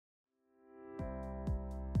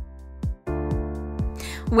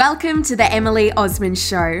Welcome to the Emily Osmond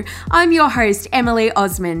Show. I'm your host, Emily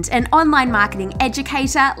Osmond, an online marketing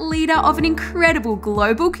educator, leader of an incredible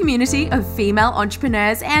global community of female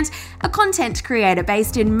entrepreneurs, and a content creator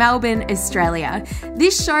based in Melbourne, Australia.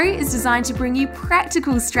 This show is designed to bring you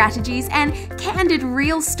practical strategies and candid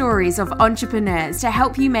real stories of entrepreneurs to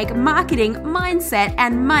help you make marketing, mindset,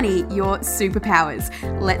 and money your superpowers.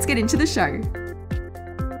 Let's get into the show.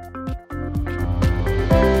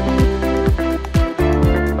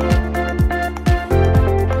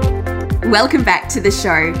 Welcome back to the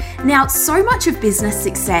show. Now, so much of business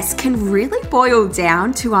success can really boil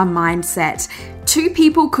down to our mindset. Two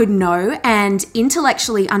people could know and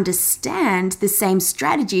intellectually understand the same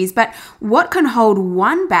strategies, but what can hold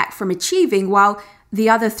one back from achieving while the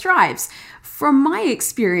other thrives? From my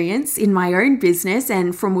experience in my own business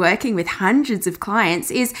and from working with hundreds of clients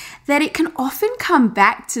is that it can often come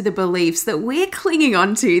back to the beliefs that we're clinging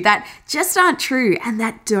onto that just aren't true and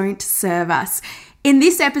that don't serve us. In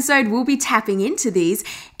this episode, we'll be tapping into these,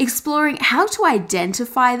 exploring how to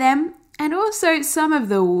identify them, and also some of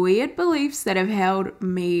the weird beliefs that have held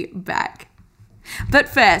me back. But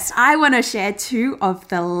first, I want to share two of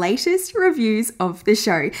the latest reviews of the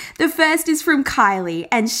show. The first is from Kylie,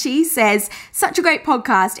 and she says, "Such a great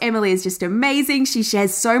podcast. Emily is just amazing. She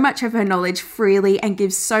shares so much of her knowledge freely and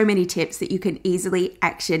gives so many tips that you can easily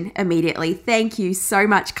action immediately." Thank you so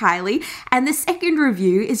much, Kylie. And the second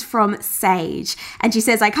review is from Sage, and she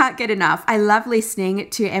says, "I can't get enough. I love listening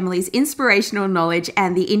to Emily's inspirational knowledge,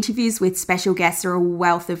 and the interviews with special guests are a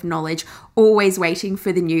wealth of knowledge. Always waiting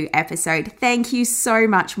for the new episode." Thank you so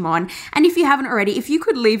much, Mon. And if you haven't already, if you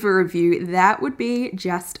could leave a review, that would be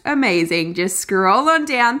just amazing. Just scroll on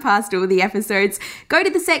down past all the episodes, go to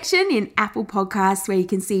the section in Apple Podcasts where you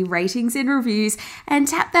can see ratings and reviews, and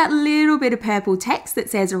tap that little bit of purple text that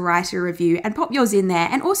says write a review and pop yours in there.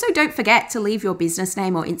 And also don't forget to leave your business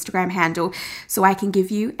name or Instagram handle so I can give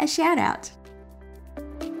you a shout out.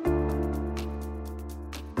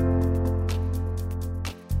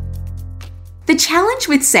 The challenge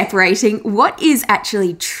with separating what is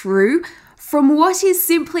actually true from what is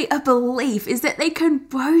simply a belief is that they can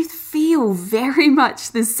both feel very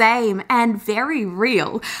much the same and very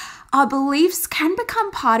real. Our beliefs can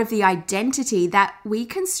become part of the identity that we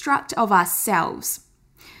construct of ourselves.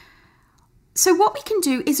 So what we can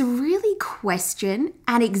do is really question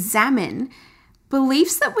and examine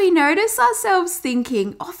beliefs that we notice ourselves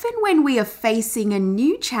thinking often when we are facing a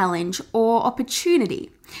new challenge or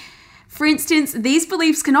opportunity. For instance, these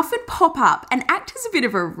beliefs can often pop up and act as a bit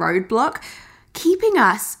of a roadblock, keeping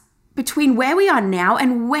us between where we are now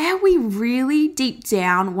and where we really deep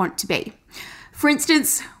down want to be. For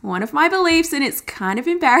instance, one of my beliefs, and it's kind of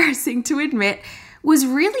embarrassing to admit, was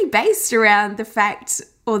really based around the fact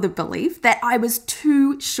or the belief that I was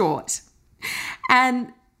too short.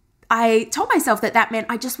 And I told myself that that meant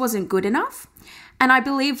I just wasn't good enough. And I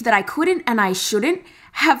believed that I couldn't and I shouldn't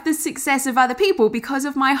have the success of other people because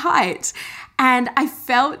of my height. And I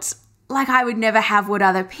felt like I would never have what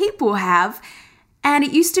other people have. And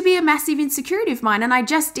it used to be a massive insecurity of mine. And I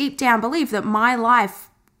just deep down believed that my life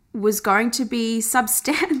was going to be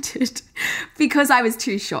substandard because I was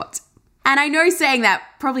too short. And I know saying that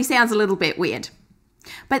probably sounds a little bit weird.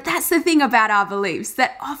 But that's the thing about our beliefs,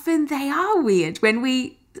 that often they are weird when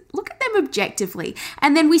we look at them objectively.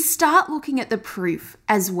 And then we start looking at the proof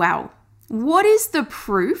as well. What is the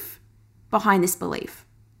proof behind this belief?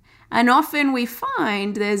 And often we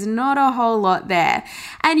find there's not a whole lot there.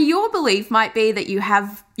 And your belief might be that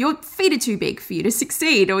your feet are too big for you to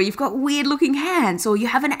succeed, or you've got weird looking hands, or you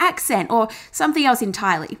have an accent, or something else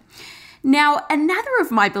entirely. Now, another of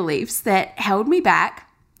my beliefs that held me back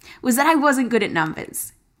was that I wasn't good at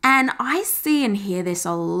numbers. And I see and hear this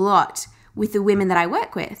a lot with the women that I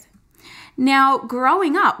work with. Now,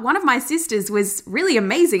 growing up, one of my sisters was really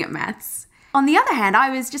amazing at maths. On the other hand, I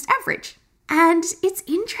was just average. And it's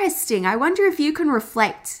interesting. I wonder if you can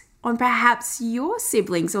reflect on perhaps your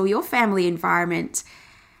siblings or your family environment.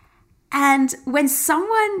 And when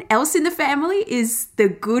someone else in the family is the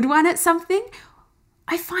good one at something,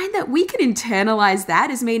 I find that we can internalize that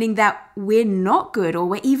as meaning that we're not good or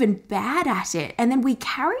we're even bad at it. And then we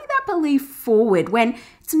carry that belief forward when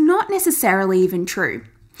it's not necessarily even true.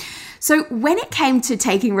 So when it came to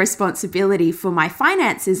taking responsibility for my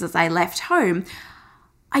finances as I left home,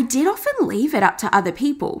 I did often leave it up to other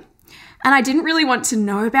people. And I didn't really want to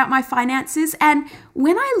know about my finances. And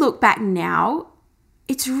when I look back now,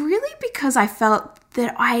 it's really because I felt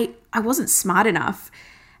that I wasn't smart enough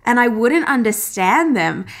and I wouldn't understand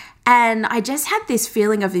them. And I just had this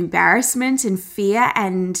feeling of embarrassment and fear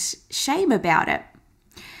and shame about it.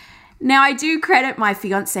 Now, I do credit my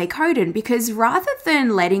fiance Coden because rather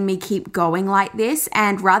than letting me keep going like this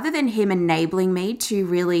and rather than him enabling me to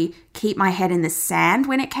really keep my head in the sand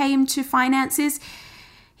when it came to finances,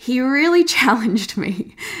 he really challenged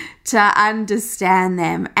me to understand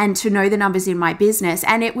them and to know the numbers in my business.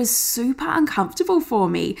 And it was super uncomfortable for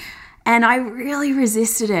me. And I really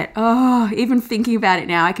resisted it. Oh, even thinking about it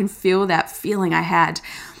now, I can feel that feeling I had.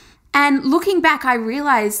 And looking back, I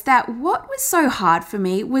realized that what was so hard for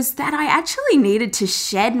me was that I actually needed to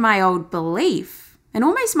shed my old belief and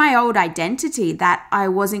almost my old identity that I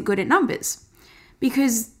wasn't good at numbers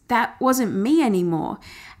because that wasn't me anymore.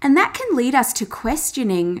 And that can lead us to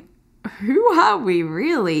questioning, who are we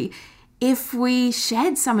really if we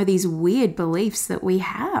shed some of these weird beliefs that we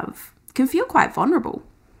have? It can feel quite vulnerable.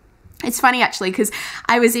 It's funny actually because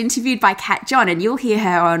I was interviewed by Kat John and you'll hear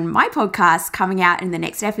her on my podcast coming out in the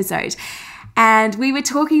next episode. And we were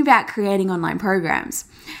talking about creating online programs.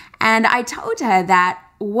 And I told her that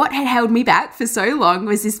what had held me back for so long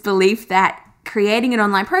was this belief that creating an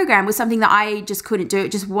online program was something that I just couldn't do.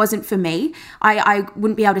 It just wasn't for me. I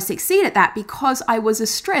wouldn't be able to succeed at that because I was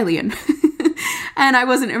Australian and I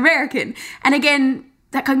wasn't American. And again,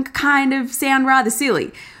 that can kind of sound rather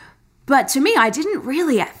silly. But to me, I didn't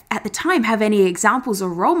really at the time have any examples or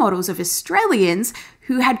role models of Australians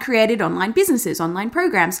who had created online businesses, online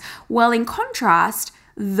programs. Well, in contrast,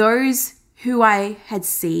 those who I had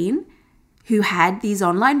seen who had these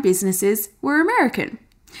online businesses were American.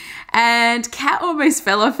 And Kat almost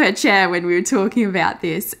fell off her chair when we were talking about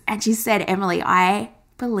this. And she said, Emily, I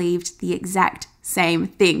believed the exact same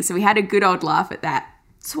thing. So we had a good old laugh at that.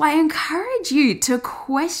 So I encourage you to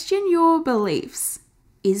question your beliefs.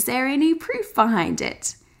 Is there any proof behind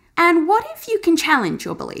it? And what if you can challenge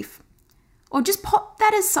your belief? Or just pop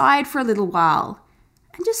that aside for a little while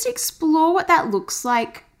and just explore what that looks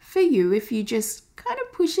like for you if you just kind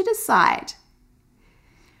of push it aside.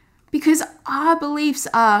 Because our beliefs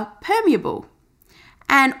are permeable.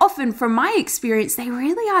 And often, from my experience, they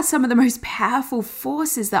really are some of the most powerful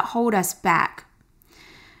forces that hold us back.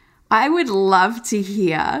 I would love to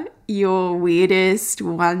hear your weirdest,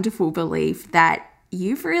 wonderful belief that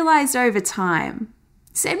you've realized over time.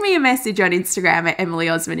 Send me a message on Instagram at Emily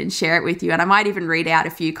Osmond and share it with you. And I might even read out a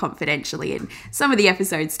few confidentially in some of the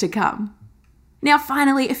episodes to come. Now,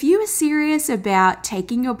 finally, if you are serious about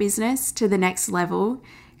taking your business to the next level,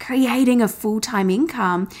 creating a full-time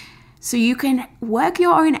income so you can work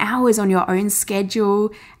your own hours on your own schedule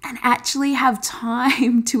and actually have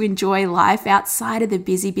time to enjoy life outside of the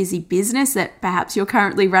busy business that perhaps you're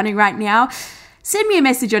currently running right now, send me a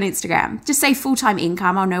message on Instagram. Just say full-time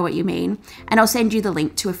income, I'll know what you mean. And I'll send you the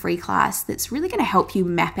link to a free class that's really going to help you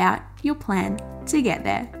map out your plan to get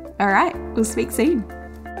there. All right, we'll speak soon.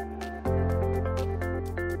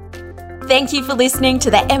 Thank you for listening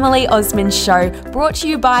to the Emily Osmond Show, brought to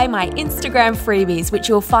you by my Instagram freebies, which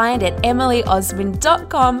you'll find at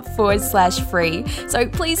emilyosmond.com/free. So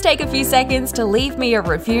please take a few seconds to leave me a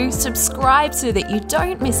review, subscribe so that you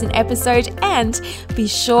don't miss an episode, and be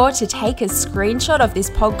sure to take a screenshot of this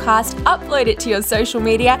podcast, upload it to your social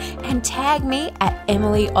media, and tag me at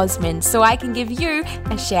Emily Osmond so I can give you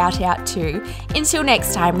a shout out too. Until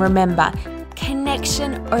next time, remember,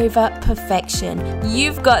 connection over perfection.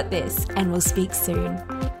 You've got this, and we'll speak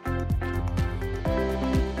soon.